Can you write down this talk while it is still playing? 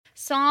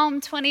Psalm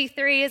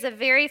 23 is a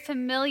very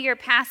familiar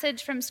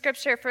passage from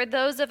Scripture for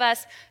those of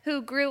us who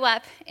grew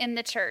up in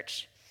the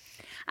church.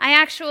 I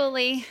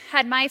actually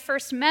had my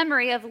first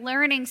memory of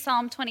learning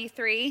Psalm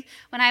 23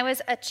 when I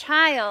was a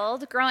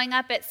child growing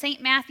up at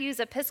St. Matthew's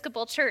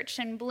Episcopal Church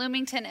in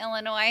Bloomington,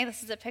 Illinois.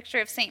 This is a picture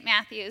of St.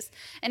 Matthew's.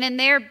 And in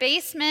their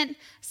basement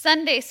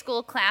Sunday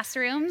school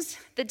classrooms,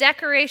 the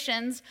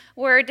decorations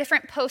were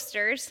different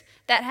posters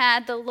that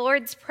had the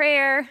Lord's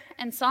Prayer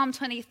and Psalm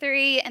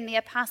 23 and the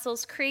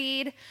Apostles'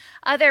 Creed,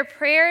 other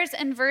prayers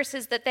and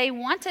verses that they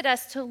wanted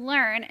us to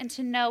learn and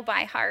to know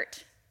by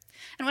heart.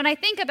 And when I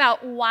think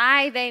about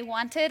why they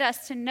wanted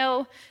us to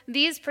know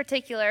these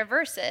particular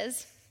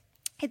verses,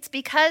 it's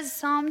because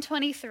Psalm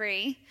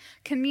 23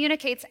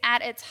 communicates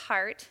at its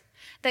heart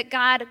that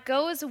God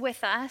goes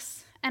with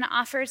us and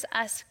offers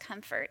us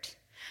comfort.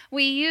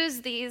 We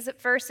use these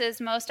verses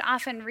most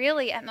often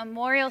really at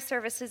memorial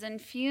services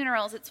and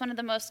funerals. It's one of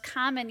the most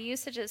common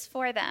usages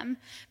for them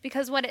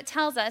because what it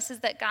tells us is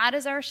that God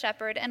is our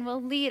shepherd and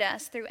will lead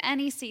us through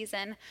any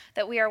season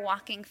that we are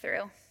walking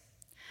through.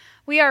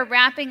 We are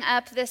wrapping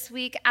up this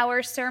week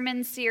our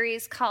sermon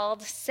series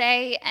called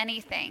Say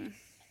Anything.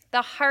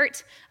 The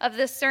heart of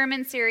this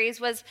sermon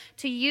series was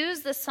to use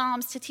the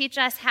Psalms to teach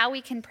us how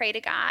we can pray to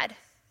God,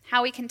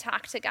 how we can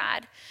talk to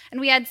God. And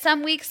we had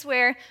some weeks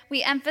where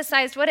we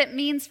emphasized what it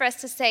means for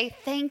us to say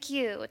thank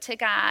you to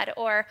God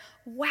or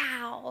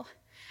wow.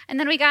 And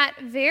then we got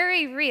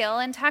very real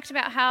and talked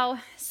about how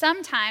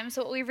sometimes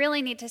what we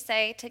really need to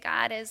say to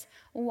God is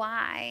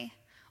why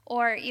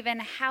or even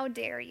how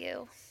dare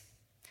you.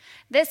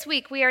 This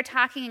week, we are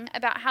talking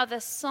about how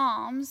the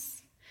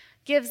Psalms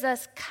gives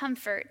us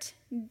comfort,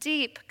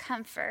 deep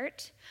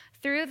comfort,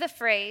 through the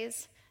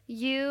phrase,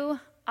 you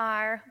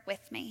are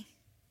with me.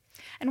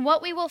 And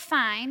what we will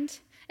find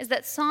is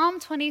that Psalm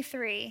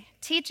 23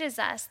 teaches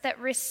us that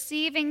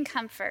receiving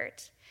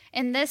comfort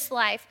in this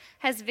life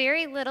has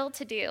very little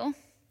to do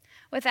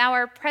with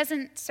our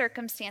present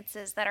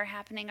circumstances that are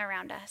happening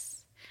around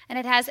us. And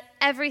it has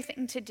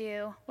everything to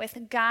do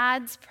with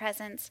God's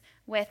presence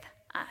with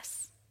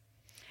us.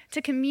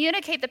 To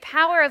communicate the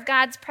power of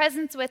God's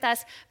presence with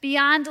us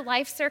beyond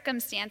life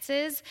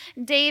circumstances,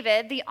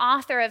 David, the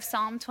author of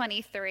Psalm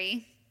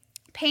 23,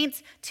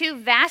 paints two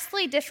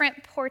vastly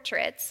different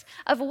portraits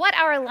of what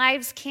our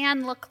lives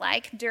can look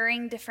like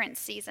during different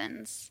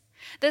seasons.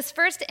 This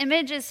first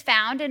image is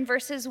found in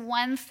verses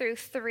 1 through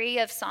 3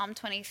 of Psalm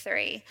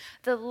 23.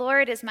 The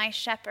Lord is my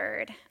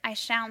shepherd, I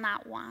shall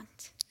not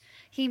want.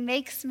 He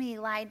makes me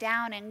lie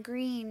down in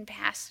green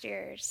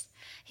pastures.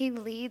 He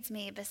leads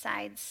me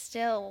beside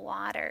still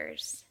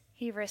waters.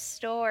 He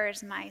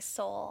restores my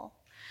soul.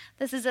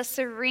 This is a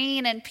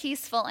serene and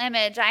peaceful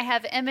image. I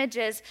have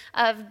images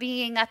of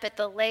being up at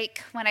the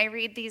lake when I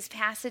read these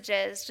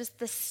passages, just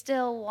the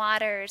still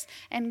waters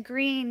and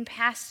green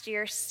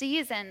pasture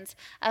seasons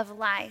of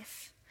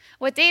life.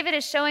 What David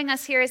is showing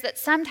us here is that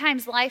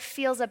sometimes life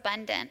feels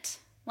abundant.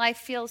 Life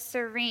feels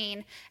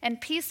serene and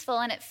peaceful,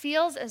 and it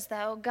feels as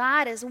though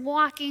God is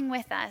walking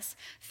with us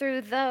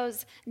through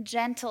those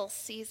gentle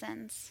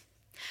seasons.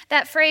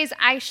 That phrase,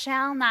 I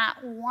shall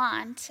not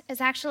want, is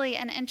actually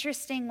an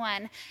interesting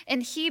one. In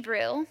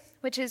Hebrew,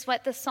 which is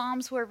what the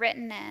Psalms were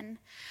written in,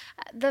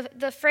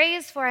 the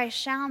phrase for I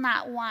shall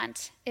not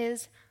want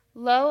is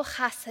lo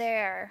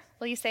chaser.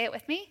 Will you say it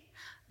with me?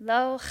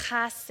 Lo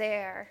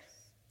chaser.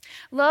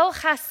 Lo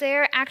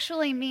chaser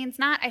actually means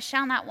not I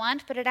shall not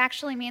want, but it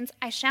actually means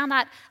I shall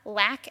not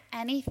lack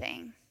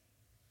anything.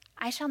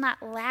 I shall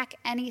not lack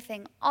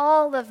anything.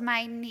 All of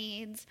my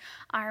needs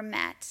are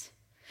met.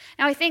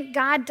 Now, I think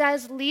God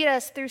does lead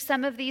us through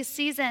some of these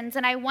seasons,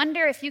 and I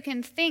wonder if you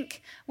can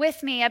think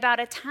with me about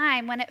a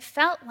time when it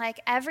felt like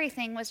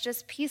everything was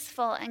just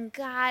peaceful and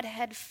God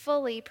had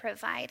fully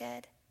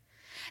provided.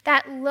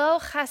 That lo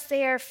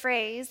chaser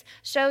phrase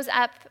shows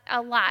up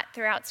a lot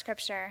throughout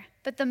Scripture,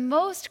 but the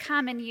most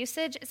common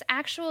usage is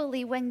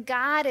actually when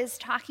God is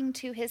talking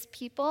to his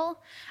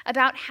people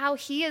about how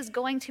he is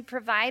going to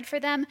provide for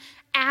them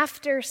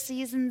after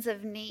seasons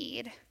of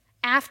need,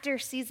 after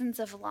seasons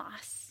of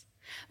loss.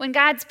 When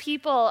God's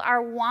people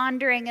are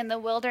wandering in the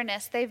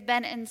wilderness, they've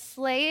been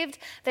enslaved,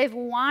 they've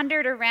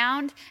wandered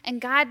around,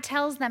 and God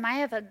tells them, I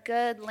have a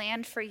good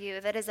land for you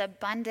that is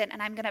abundant,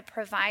 and I'm going to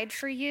provide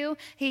for you.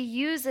 He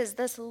uses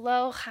this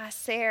lo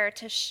chaser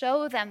to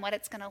show them what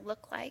it's going to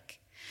look like.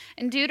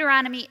 In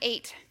Deuteronomy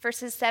 8,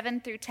 verses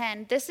 7 through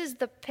 10, this is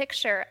the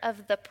picture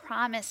of the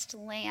promised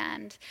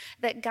land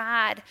that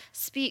God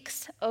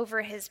speaks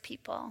over his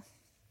people.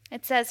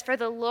 It says, for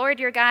the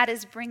Lord your God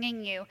is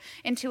bringing you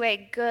into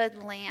a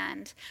good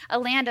land, a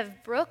land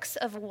of brooks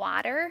of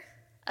water,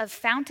 of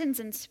fountains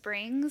and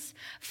springs,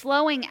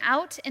 flowing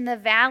out in the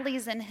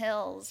valleys and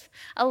hills,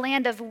 a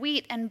land of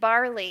wheat and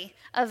barley,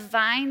 of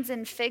vines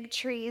and fig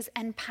trees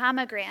and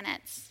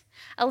pomegranates,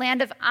 a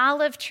land of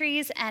olive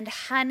trees and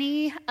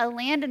honey, a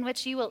land in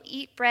which you will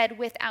eat bread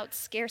without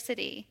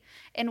scarcity,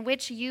 in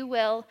which you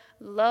will,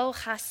 lo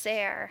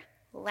chaser,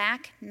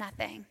 lack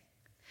nothing.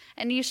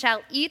 and you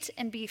shall eat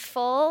and be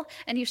full,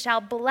 and you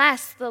shall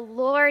bless the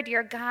Lord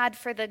your God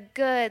for the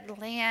good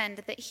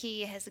land that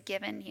he has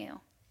given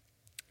you.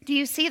 Do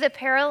you see the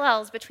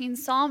parallels between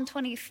Psalm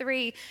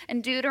 23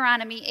 and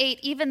Deuteronomy 8?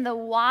 Even the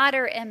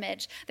water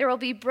image. There will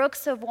be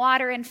brooks of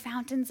water and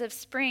fountains of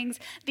springs.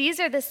 These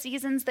are the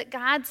seasons that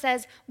God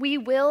says we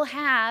will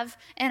have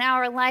in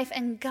our life,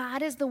 and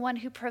God is the one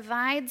who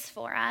provides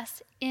for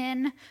us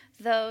in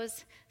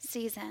those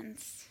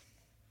seasons.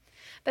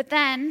 But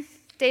then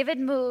David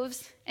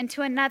moves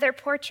into another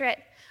portrait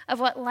of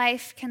what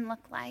life can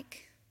look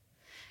like.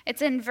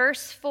 It's in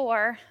verse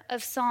 4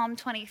 of Psalm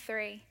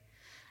 23.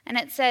 And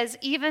it says,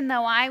 even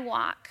though I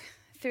walk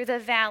through the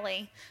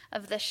valley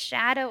of the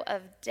shadow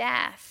of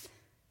death,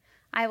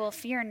 I will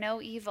fear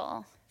no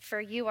evil, for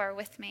you are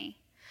with me.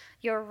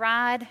 Your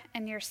rod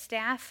and your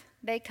staff,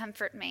 they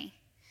comfort me.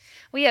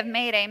 We have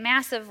made a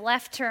massive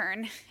left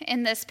turn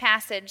in this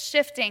passage,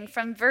 shifting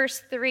from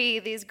verse 3,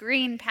 these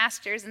green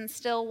pastures and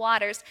still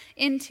waters,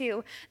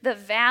 into the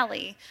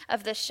valley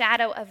of the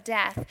shadow of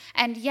death.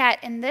 And yet,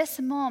 in this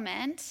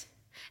moment,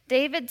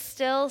 David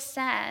still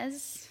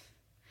says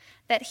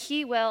that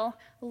he will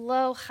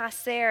lo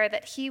chaser,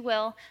 that he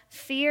will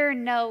fear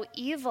no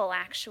evil,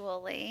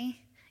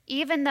 actually.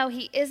 Even though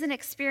he isn't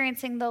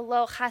experiencing the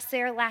lo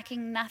chaser,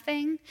 lacking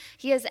nothing,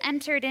 he has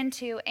entered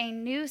into a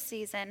new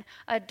season,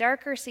 a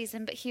darker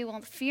season, but he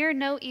will fear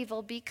no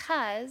evil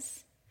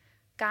because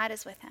God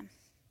is with him.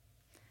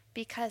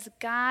 Because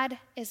God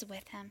is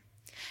with him.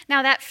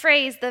 Now that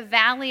phrase, the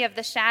valley of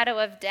the shadow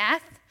of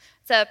death,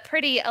 it's a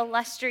pretty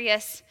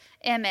illustrious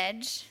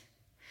image.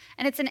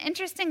 And it's an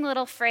interesting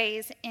little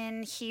phrase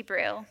in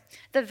Hebrew.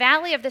 The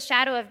valley of the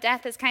shadow of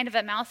death is kind of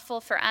a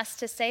mouthful for us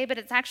to say, but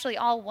it's actually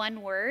all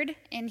one word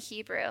in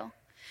Hebrew.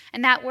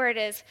 And that word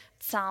is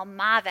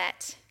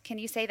tzalmavet. Can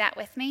you say that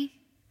with me?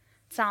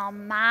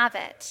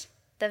 Tzalmavet,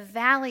 the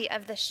valley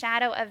of the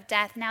shadow of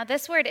death. Now,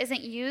 this word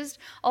isn't used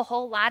a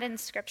whole lot in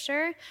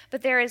Scripture,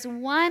 but there is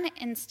one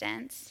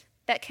instance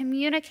that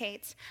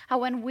communicates how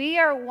when we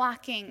are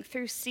walking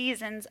through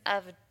seasons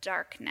of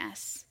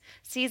darkness,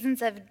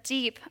 seasons of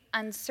deep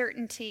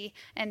uncertainty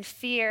and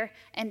fear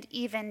and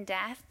even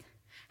death,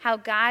 how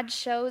God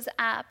shows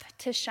up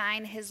to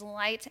shine his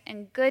light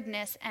and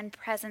goodness and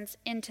presence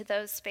into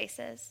those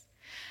spaces.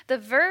 The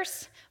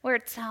verse where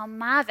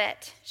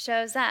tzalmavet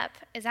shows up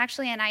is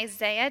actually in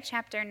Isaiah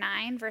chapter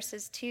 9,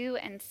 verses 2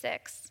 and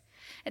 6.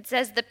 It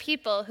says, the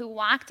people who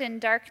walked in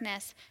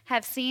darkness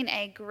have seen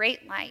a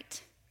great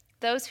light.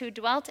 Those who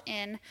dwelt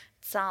in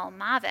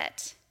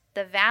tzalmavet,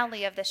 the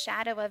valley of the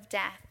shadow of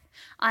death,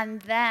 on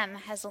them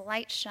has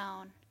light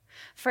shone.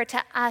 For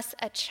to us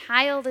a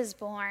child is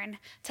born,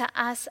 to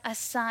us a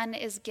son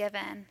is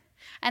given,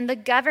 and the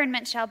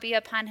government shall be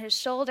upon his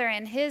shoulder,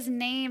 and his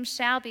name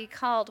shall be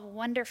called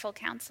Wonderful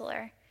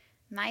Counselor,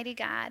 Mighty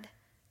God,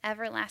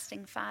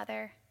 Everlasting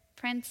Father,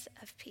 Prince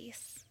of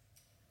Peace.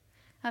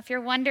 Now, if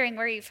you're wondering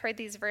where you've heard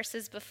these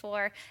verses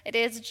before, it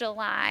is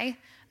July,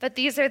 but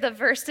these are the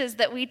verses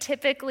that we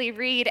typically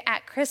read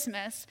at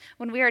Christmas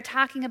when we are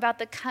talking about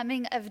the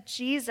coming of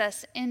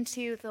Jesus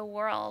into the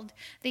world,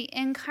 the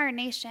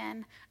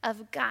incarnation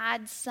of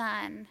God's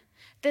Son.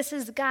 This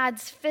is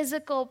God's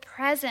physical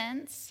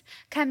presence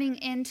coming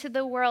into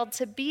the world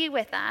to be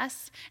with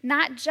us,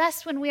 not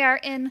just when we are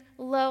in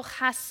lo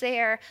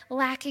chaser,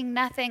 lacking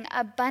nothing,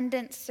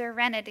 abundant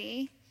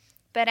serenity,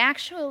 but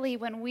actually,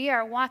 when we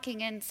are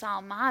walking in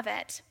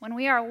tzalmavet, when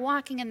we are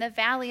walking in the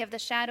valley of the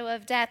shadow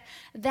of death,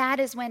 that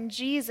is when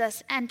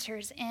Jesus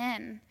enters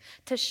in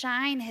to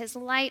shine his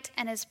light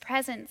and his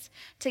presence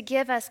to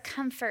give us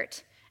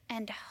comfort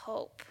and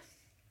hope.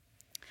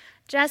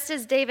 Just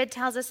as David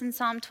tells us in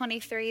Psalm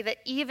 23 that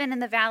even in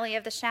the valley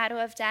of the shadow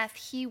of death,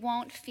 he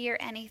won't fear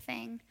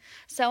anything,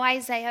 so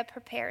Isaiah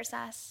prepares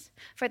us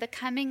for the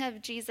coming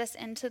of Jesus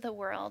into the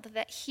world,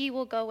 that he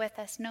will go with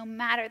us no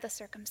matter the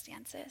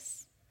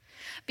circumstances.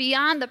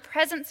 Beyond the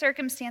present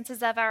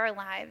circumstances of our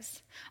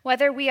lives,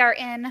 whether we are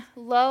in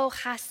lo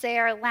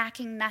chaser,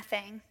 lacking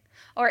nothing,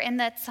 or in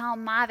the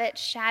tzalmavet,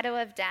 shadow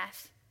of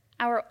death,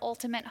 our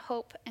ultimate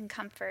hope and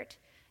comfort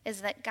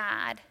is that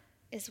God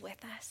is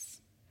with us.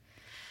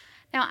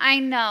 Now, I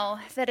know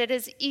that it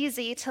is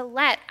easy to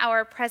let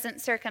our present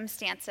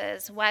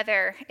circumstances,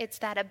 whether it's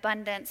that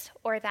abundance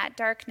or that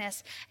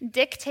darkness,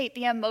 dictate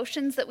the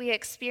emotions that we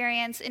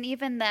experience and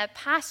even the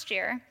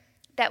posture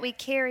that we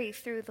carry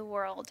through the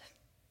world.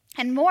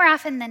 And more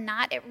often than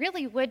not, it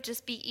really would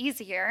just be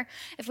easier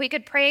if we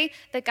could pray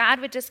that God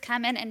would just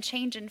come in and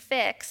change and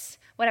fix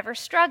whatever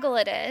struggle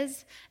it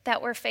is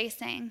that we're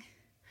facing.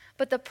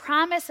 But the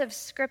promise of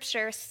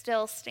Scripture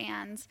still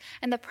stands.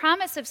 And the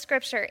promise of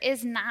Scripture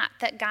is not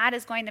that God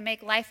is going to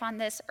make life on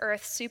this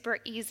earth super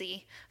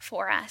easy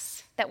for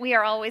us, that we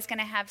are always going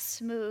to have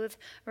smooth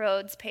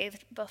roads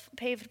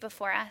paved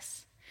before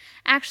us.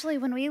 Actually,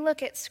 when we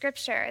look at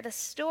Scripture, the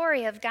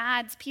story of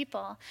God's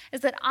people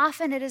is that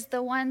often it is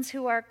the ones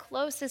who are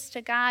closest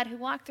to God who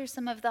walk through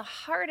some of the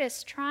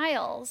hardest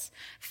trials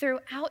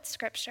throughout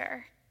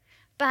Scripture.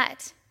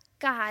 But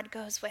God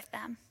goes with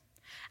them.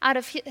 Out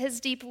of his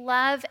deep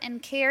love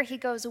and care, he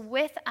goes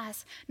with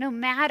us no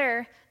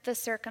matter the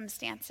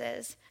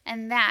circumstances.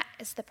 And that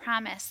is the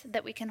promise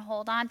that we can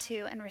hold on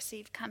to and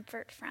receive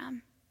comfort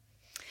from.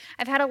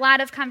 I've had a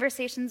lot of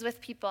conversations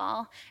with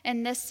people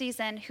in this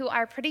season who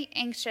are pretty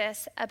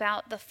anxious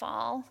about the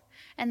fall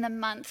and the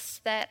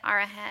months that are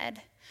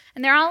ahead.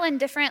 And they're all in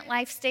different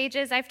life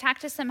stages. I've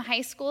talked to some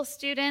high school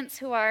students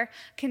who are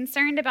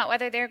concerned about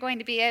whether they're going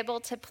to be able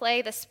to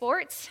play the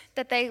sports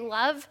that they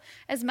love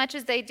as much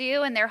as they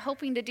do, and they're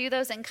hoping to do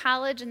those in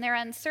college, and they're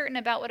uncertain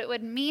about what it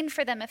would mean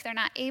for them if they're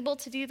not able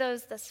to do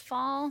those this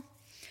fall.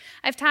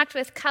 I've talked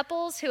with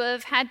couples who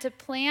have had to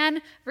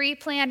replan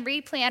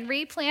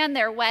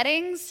their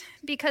weddings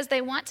because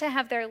they want to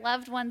have their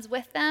loved ones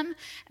with them,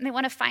 and they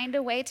want to find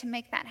a way to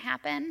make that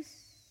happen.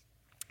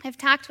 I've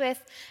talked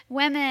with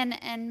women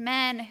and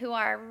men who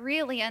are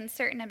really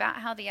uncertain about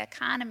how the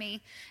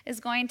economy is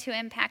going to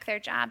impact their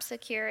job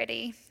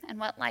security and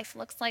what life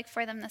looks like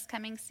for them this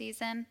coming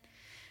season.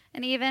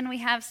 And even we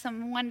have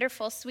some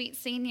wonderful, sweet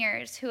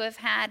seniors who have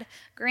had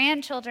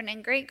grandchildren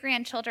and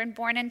great-grandchildren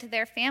born into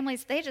their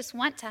families. They just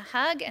want to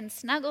hug and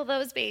snuggle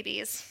those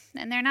babies,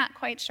 and they're not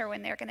quite sure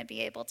when they're going to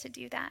be able to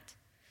do that.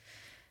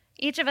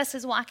 Each of us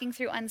is walking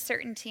through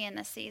uncertainty in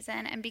this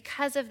season, and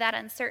because of that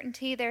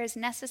uncertainty, there is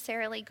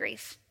necessarily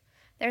grief.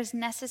 There's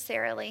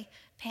necessarily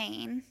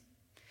pain.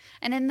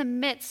 And in the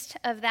midst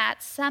of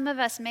that, some of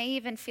us may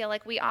even feel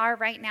like we are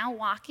right now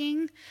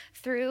walking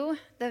through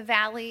the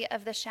valley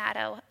of the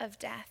shadow of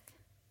death.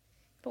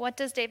 But what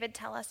does David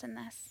tell us in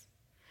this?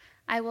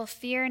 I will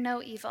fear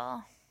no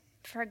evil,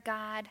 for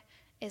God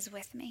is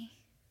with me.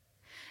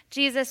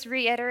 Jesus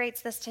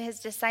reiterates this to his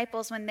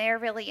disciples when they're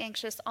really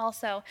anxious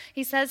also.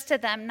 He says to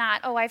them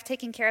not, oh, I've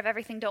taken care of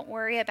everything, don't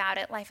worry about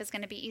it, life is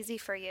going to be easy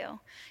for you.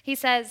 He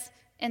says,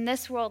 in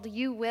this world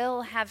you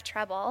will have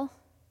trouble,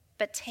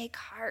 but take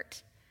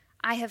heart.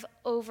 I have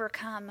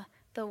overcome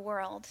the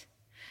world.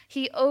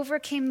 He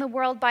overcame the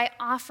world by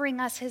offering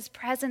us his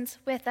presence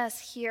with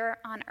us here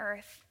on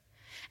earth.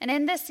 And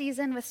in this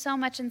season with so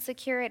much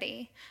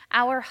insecurity,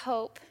 our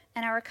hope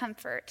and our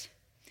comfort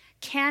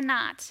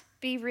cannot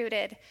be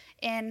rooted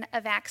in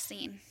a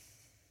vaccine.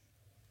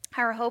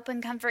 Our hope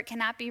and comfort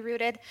cannot be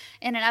rooted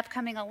in an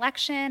upcoming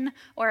election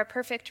or a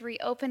perfect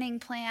reopening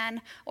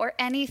plan or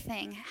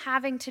anything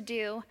having to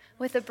do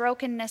with the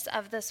brokenness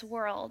of this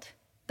world.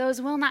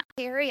 Those will not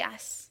carry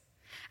us.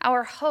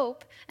 Our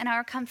hope and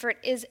our comfort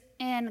is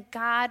in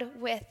God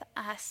with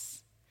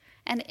us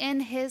and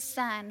in his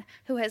Son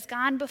who has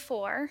gone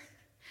before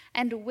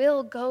and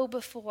will go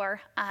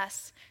before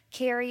us,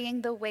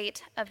 carrying the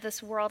weight of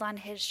this world on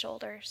his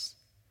shoulders.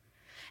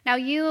 Now,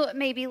 you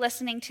may be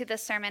listening to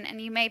this sermon and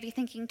you may be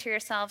thinking to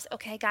yourselves,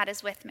 okay, God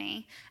is with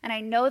me, and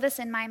I know this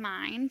in my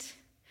mind,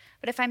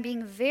 but if I'm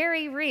being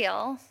very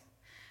real,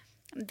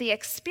 the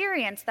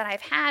experience that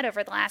I've had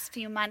over the last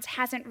few months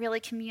hasn't really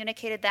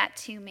communicated that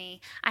to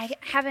me. I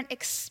haven't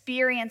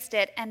experienced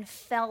it and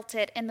felt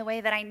it in the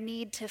way that I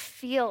need to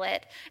feel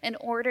it in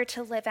order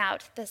to live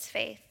out this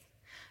faith.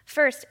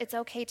 First, it's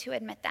okay to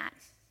admit that.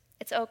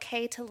 It's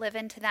okay to live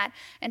into that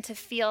and to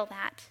feel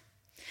that.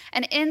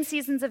 And in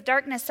seasons of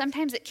darkness,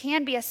 sometimes it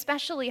can be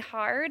especially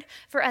hard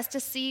for us to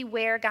see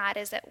where God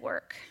is at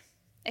work.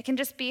 It can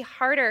just be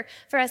harder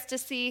for us to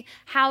see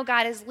how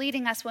God is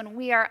leading us when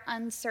we are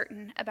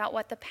uncertain about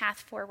what the path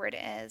forward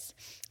is.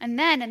 And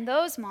then in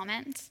those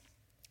moments,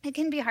 it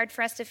can be hard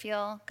for us to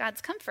feel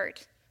God's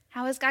comfort.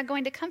 How is God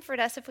going to comfort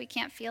us if we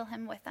can't feel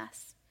him with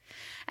us?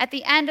 At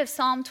the end of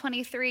Psalm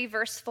 23,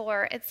 verse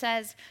 4, it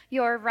says,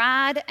 your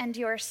rod and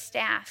your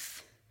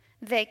staff,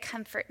 they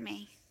comfort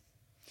me.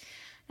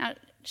 Now,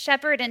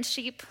 shepherd and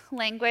sheep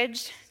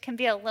language can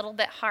be a little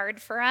bit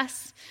hard for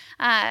us.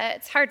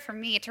 It's hard for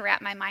me to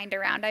wrap my mind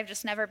around. I've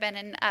just never been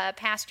in a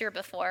pasture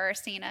before or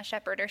seen a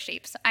shepherd or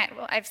sheep. So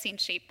I've seen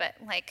sheep, but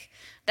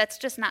that's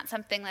just not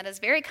something that is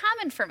very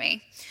common for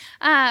me.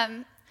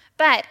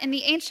 But in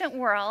the ancient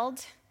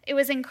world, it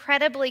was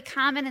incredibly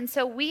common, and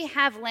so we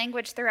have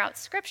language throughout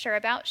Scripture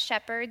about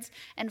shepherds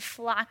and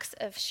flocks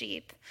of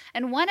sheep.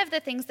 And one of the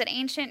things that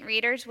ancient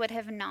readers would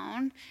have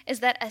known is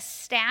that a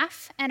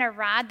staff and a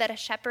rod that a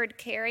shepherd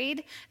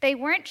carried, they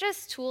weren't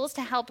just tools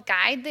to help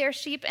guide their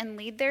sheep and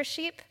lead their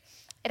sheep.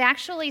 It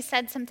actually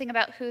said something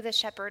about who the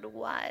shepherd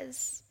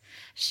was.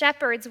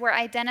 Shepherds were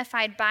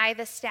identified by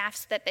the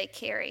staffs that they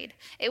carried.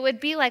 It would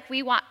be like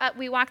we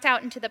walked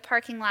out into the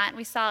parking lot and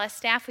we saw a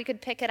staff, we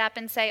could pick it up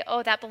and say,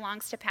 oh, that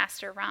belongs to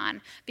Pastor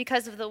Ron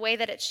because of the way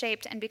that it's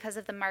shaped and because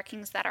of the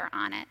markings that are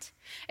on it.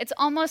 It's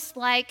almost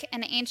like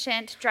an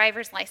ancient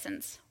driver's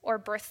license or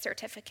birth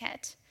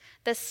certificate.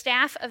 The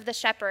staff of the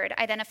shepherd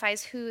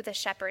identifies who the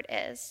shepherd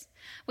is.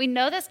 We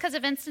know this because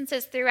of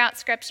instances throughout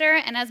Scripture,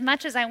 and as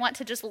much as I want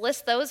to just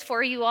list those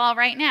for you all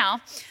right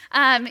now,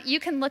 you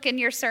can look in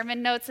your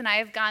sermon notes, and I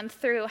have gone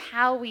through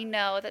how we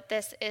know that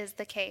this is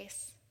the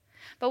case.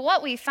 But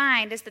what we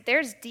find is that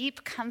there's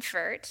deep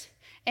comfort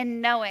in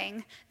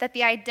knowing that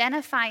the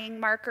identifying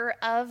marker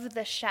of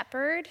the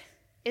shepherd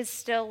is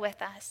still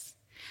with us.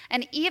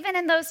 And even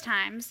in those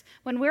times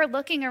when we're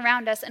looking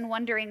around us and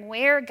wondering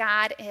where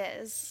God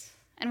is,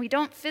 and we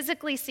don't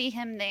physically see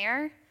him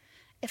there,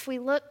 if we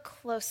look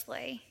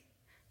closely,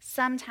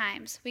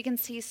 sometimes we can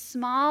see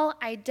small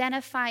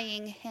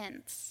identifying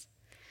hints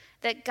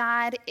that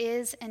God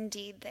is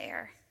indeed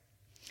there.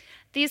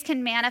 These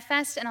can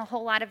manifest in a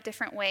whole lot of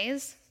different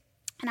ways,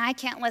 and I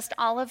can't list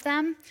all of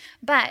them,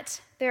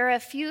 but there are a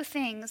few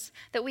things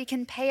that we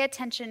can pay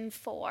attention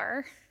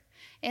for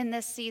in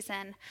this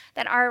season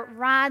that are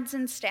rods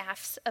and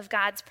staffs of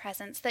God's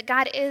presence, that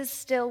God is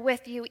still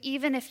with you,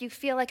 even if you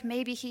feel like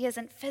maybe he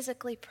isn't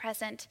physically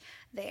present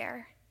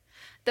there.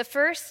 The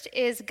first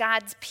is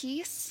God's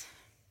peace,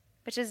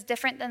 which is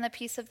different than the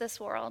peace of this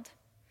world.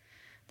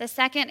 The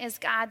second is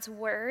God's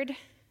word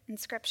in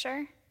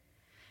Scripture.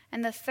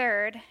 And the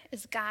third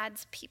is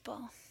God's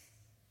people.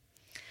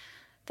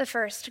 The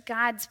first,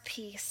 God's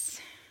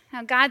peace.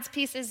 Now, God's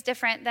peace is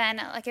different than,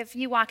 like, if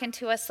you walk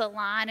into a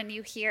salon and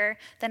you hear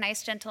the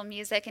nice, gentle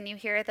music and you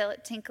hear the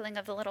tinkling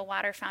of the little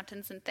water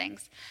fountains and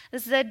things.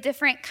 This is a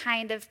different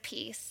kind of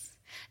peace.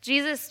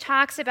 Jesus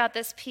talks about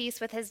this peace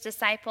with his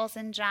disciples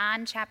in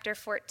John chapter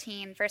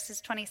 14,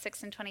 verses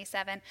 26 and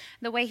 27.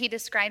 The way he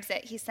describes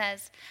it, he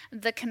says,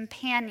 "The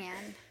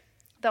companion,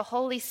 the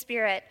Holy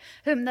Spirit,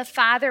 whom the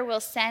Father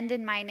will send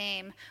in my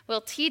name,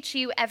 will teach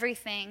you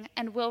everything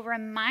and will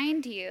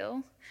remind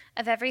you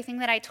of everything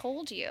that I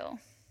told you.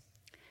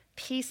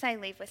 Peace I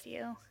leave with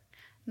you.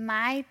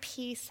 My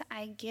peace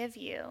I give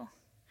you.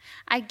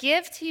 I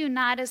give to you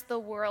not as the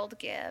world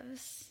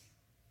gives.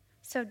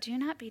 So do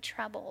not be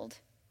troubled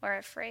or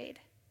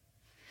afraid."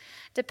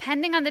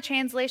 Depending on the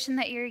translation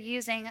that you're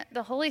using,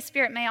 the Holy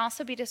Spirit may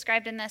also be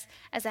described in this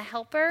as a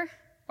helper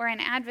or an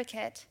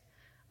advocate,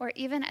 or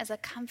even as a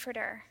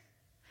comforter.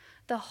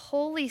 The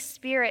Holy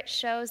Spirit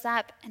shows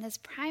up, and his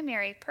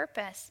primary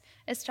purpose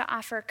is to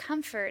offer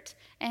comfort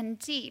and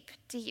deep,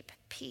 deep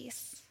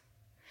peace.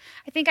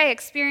 I think I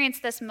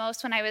experienced this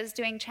most when I was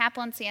doing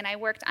chaplaincy and I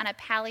worked on a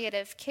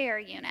palliative care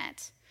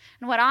unit.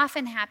 And what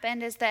often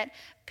happened is that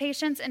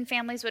patients and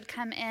families would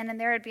come in and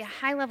there would be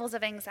high levels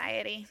of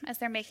anxiety as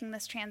they're making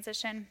this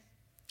transition.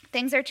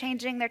 Things are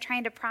changing, they're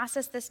trying to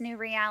process this new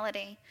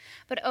reality.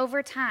 But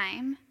over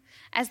time,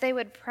 as they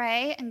would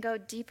pray and go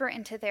deeper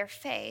into their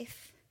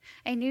faith,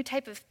 a new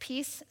type of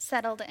peace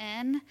settled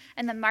in,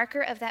 and the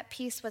marker of that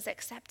peace was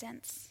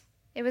acceptance.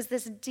 It was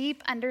this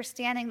deep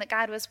understanding that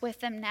God was with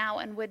them now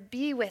and would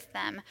be with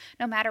them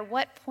no matter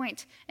what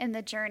point in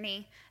the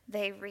journey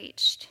they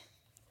reached.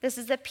 This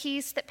is a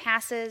peace that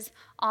passes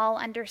all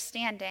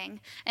understanding,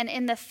 and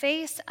in the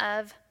face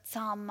of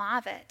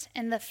Zalmavet,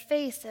 in the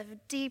face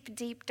of deep,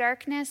 deep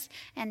darkness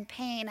and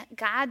pain,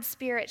 God's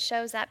Spirit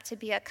shows up to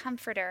be a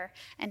comforter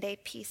and a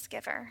peace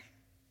giver.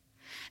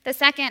 The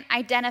second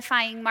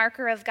identifying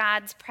marker of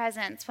God's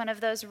presence, one of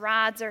those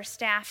rods or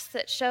staffs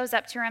that shows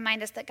up to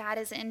remind us that God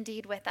is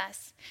indeed with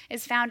us,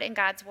 is found in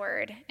God's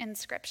word in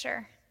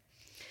Scripture.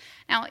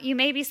 Now, you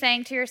may be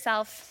saying to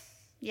yourself,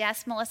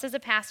 yes, Melissa's a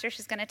pastor.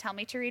 She's going to tell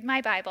me to read my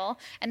Bible,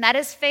 and that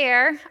is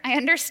fair. I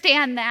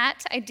understand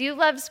that. I do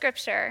love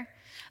Scripture.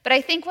 But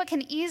I think what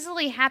can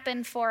easily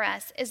happen for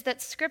us is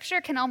that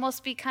Scripture can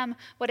almost become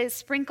what is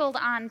sprinkled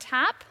on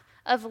top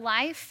of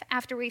life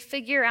after we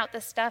figure out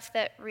the stuff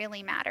that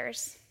really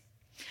matters.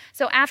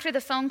 So after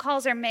the phone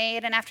calls are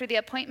made and after the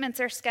appointments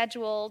are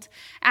scheduled,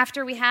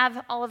 after we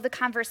have all of the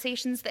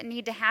conversations that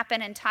need to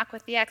happen and talk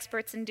with the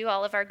experts and do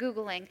all of our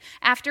Googling,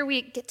 after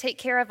we take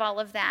care of all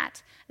of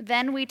that,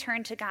 then we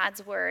turn to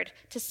God's word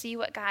to see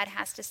what God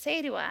has to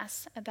say to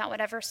us about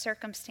whatever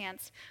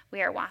circumstance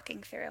we are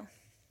walking through.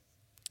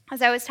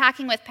 As I was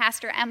talking with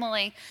Pastor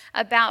Emily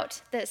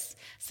about this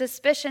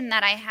suspicion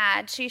that I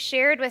had, she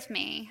shared with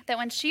me that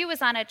when she was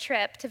on a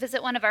trip to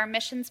visit one of our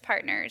missions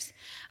partners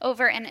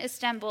over in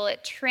Istanbul,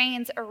 it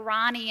trains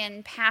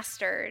Iranian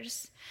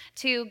pastors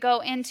to go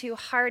into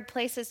hard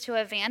places to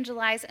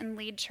evangelize and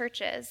lead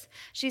churches.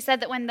 She said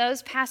that when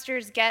those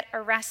pastors get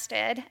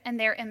arrested and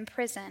they're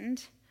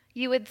imprisoned,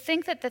 you would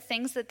think that the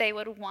things that they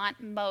would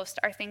want most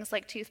are things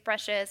like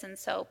toothbrushes and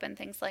soap and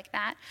things like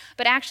that.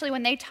 But actually,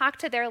 when they talk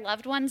to their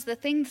loved ones, the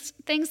things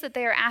that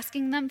they are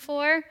asking them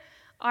for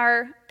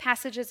are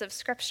passages of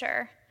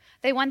Scripture.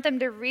 They want them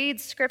to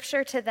read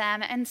Scripture to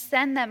them and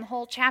send them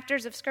whole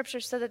chapters of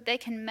Scripture so that they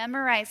can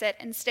memorize it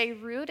and stay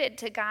rooted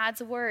to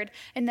God's word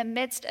in the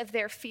midst of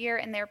their fear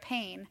and their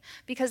pain,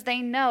 because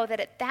they know that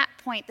at that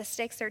point the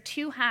stakes are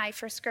too high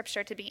for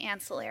Scripture to be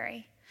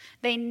ancillary.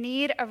 They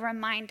need a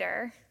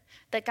reminder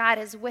that God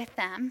is with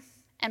them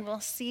and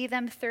will see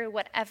them through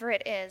whatever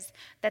it is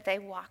that they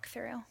walk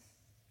through.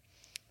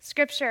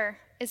 Scripture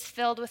is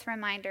filled with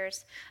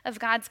reminders of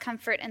God's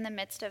comfort in the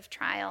midst of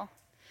trial.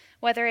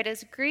 Whether it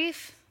is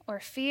grief or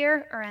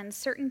fear or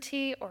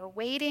uncertainty or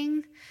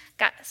waiting,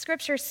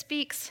 Scripture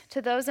speaks to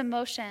those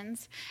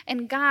emotions,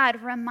 and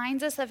God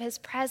reminds us of his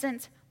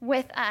presence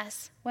with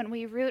us when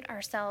we root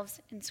ourselves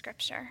in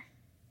Scripture.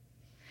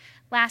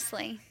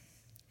 Lastly,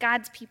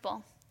 God's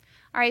people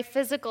are a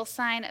physical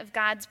sign of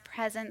God's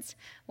presence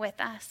with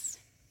us.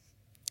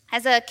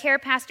 As a care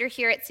pastor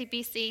here at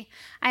CPC,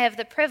 I have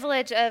the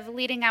privilege of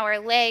leading our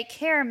lay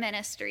care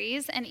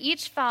ministries, and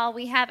each fall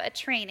we have a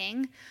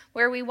training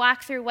where we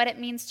walk through what it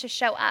means to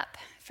show up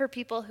for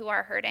people who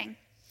are hurting.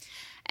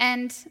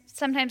 And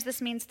sometimes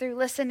this means through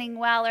listening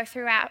well or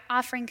through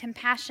offering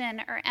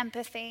compassion or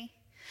empathy.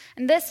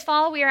 And this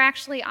fall, we are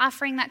actually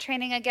offering that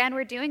training again.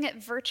 We're doing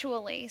it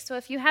virtually. So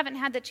if you haven't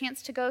had the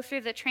chance to go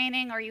through the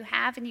training, or you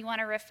have and you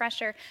want a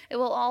refresher, it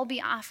will all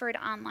be offered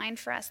online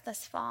for us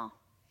this fall.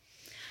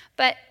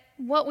 But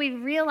what we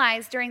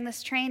realized during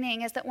this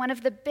training is that one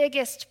of the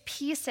biggest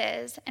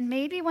pieces, and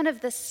maybe one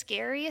of the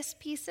scariest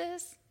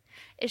pieces,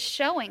 is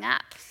showing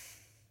up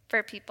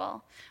for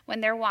people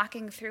when they're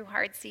walking through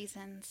hard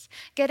seasons.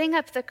 Getting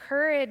up the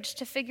courage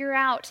to figure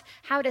out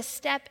how to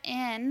step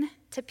in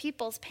to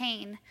people's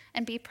pain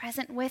and be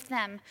present with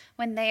them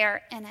when they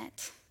are in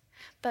it.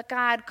 But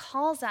God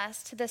calls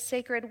us to this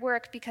sacred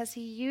work because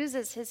he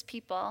uses his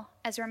people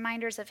as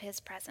reminders of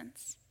his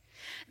presence.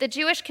 The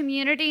Jewish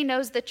community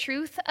knows the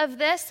truth of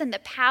this and the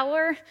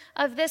power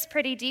of this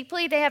pretty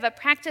deeply. They have a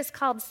practice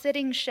called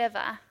sitting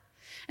Shiva.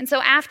 And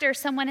so after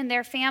someone in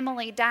their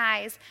family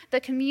dies, the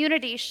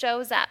community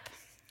shows up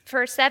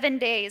for 7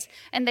 days,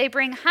 and they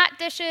bring hot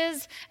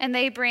dishes, and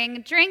they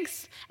bring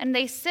drinks, and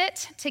they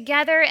sit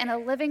together in a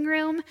living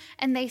room,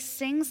 and they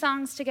sing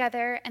songs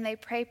together, and they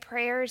pray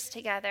prayers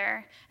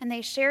together, and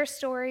they share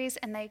stories,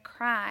 and they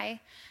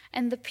cry.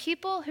 And the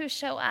people who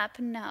show up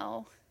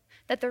know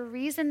that the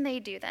reason they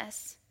do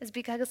this is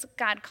because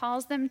God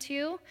calls them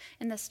to.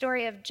 In the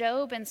story of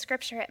Job in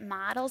Scripture, it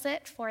models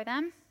it for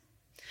them.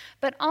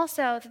 But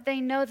also that they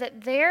know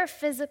that their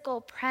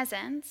physical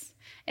presence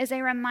is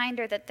a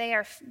reminder that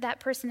that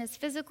person is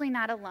physically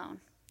not alone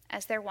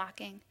as they're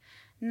walking.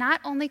 Not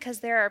only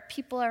because there are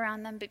people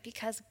around them, but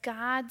because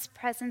God's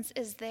presence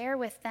is there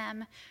with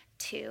them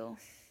too.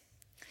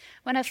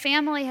 When a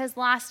family has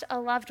lost a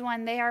loved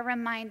one, they are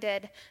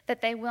reminded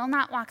that they will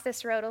not walk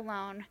this road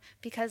alone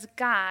because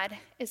God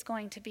is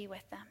going to be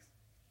with them.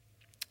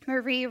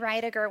 Marie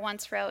Reidiger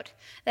once wrote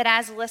that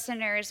as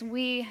listeners,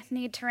 we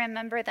need to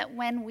remember that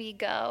when we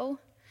go,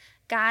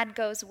 God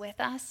goes with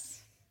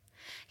us.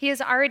 He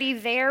is already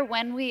there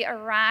when we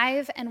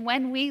arrive, and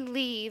when we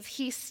leave,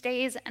 he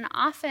stays and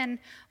often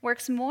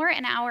works more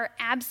in our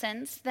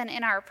absence than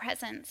in our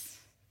presence.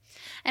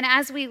 And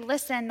as we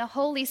listen, the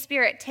Holy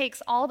Spirit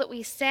takes all that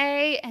we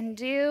say and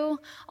do,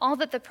 all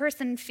that the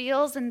person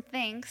feels and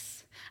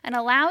thinks, and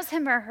allows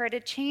him or her to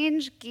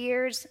change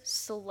gears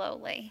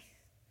slowly,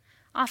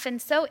 often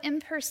so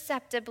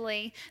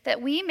imperceptibly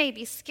that we may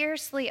be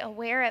scarcely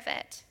aware of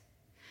it.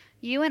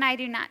 You and I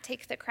do not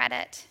take the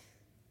credit.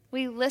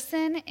 We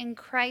listen in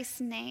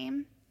Christ's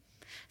name.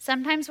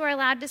 Sometimes we're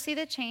allowed to see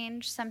the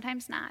change,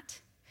 sometimes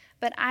not.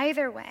 But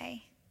either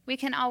way, we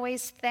can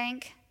always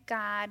thank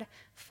God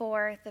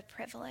for the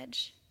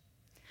privilege.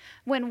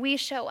 When we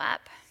show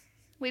up,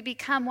 we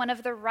become one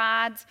of the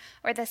rods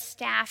or the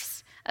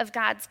staffs of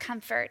God's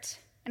comfort.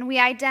 And we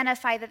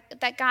identify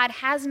that God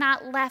has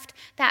not left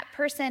that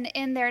person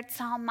in their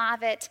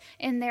tzalmavet,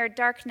 in their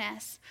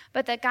darkness,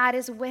 but that God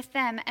is with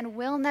them and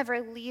will never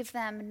leave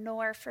them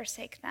nor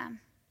forsake them.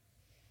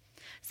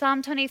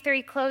 Psalm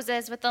 23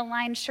 closes with the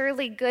line,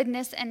 "Surely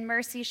goodness and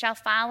mercy shall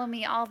follow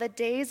me all the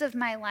days of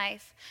my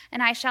life,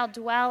 and I shall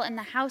dwell in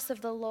the house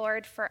of the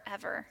Lord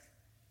forever."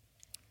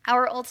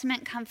 Our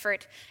ultimate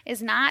comfort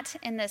is not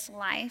in this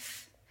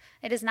life.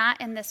 It is not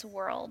in this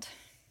world.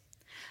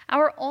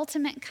 Our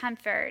ultimate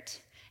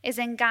comfort is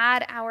in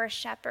God, our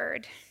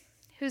shepherd,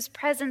 whose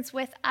presence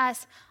with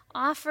us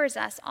offers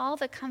us all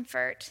the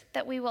comfort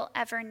that we will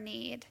ever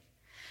need.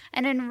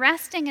 And in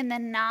resting in the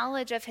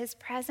knowledge of his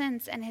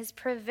presence and his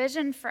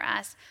provision for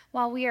us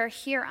while we are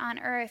here on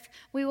earth,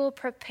 we will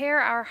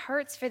prepare our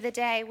hearts for the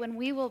day when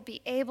we will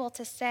be able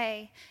to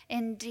say,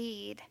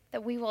 indeed,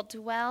 that we will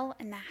dwell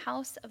in the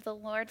house of the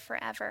Lord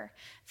forever,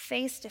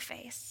 face to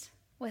face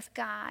with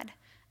God,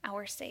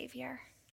 our Savior.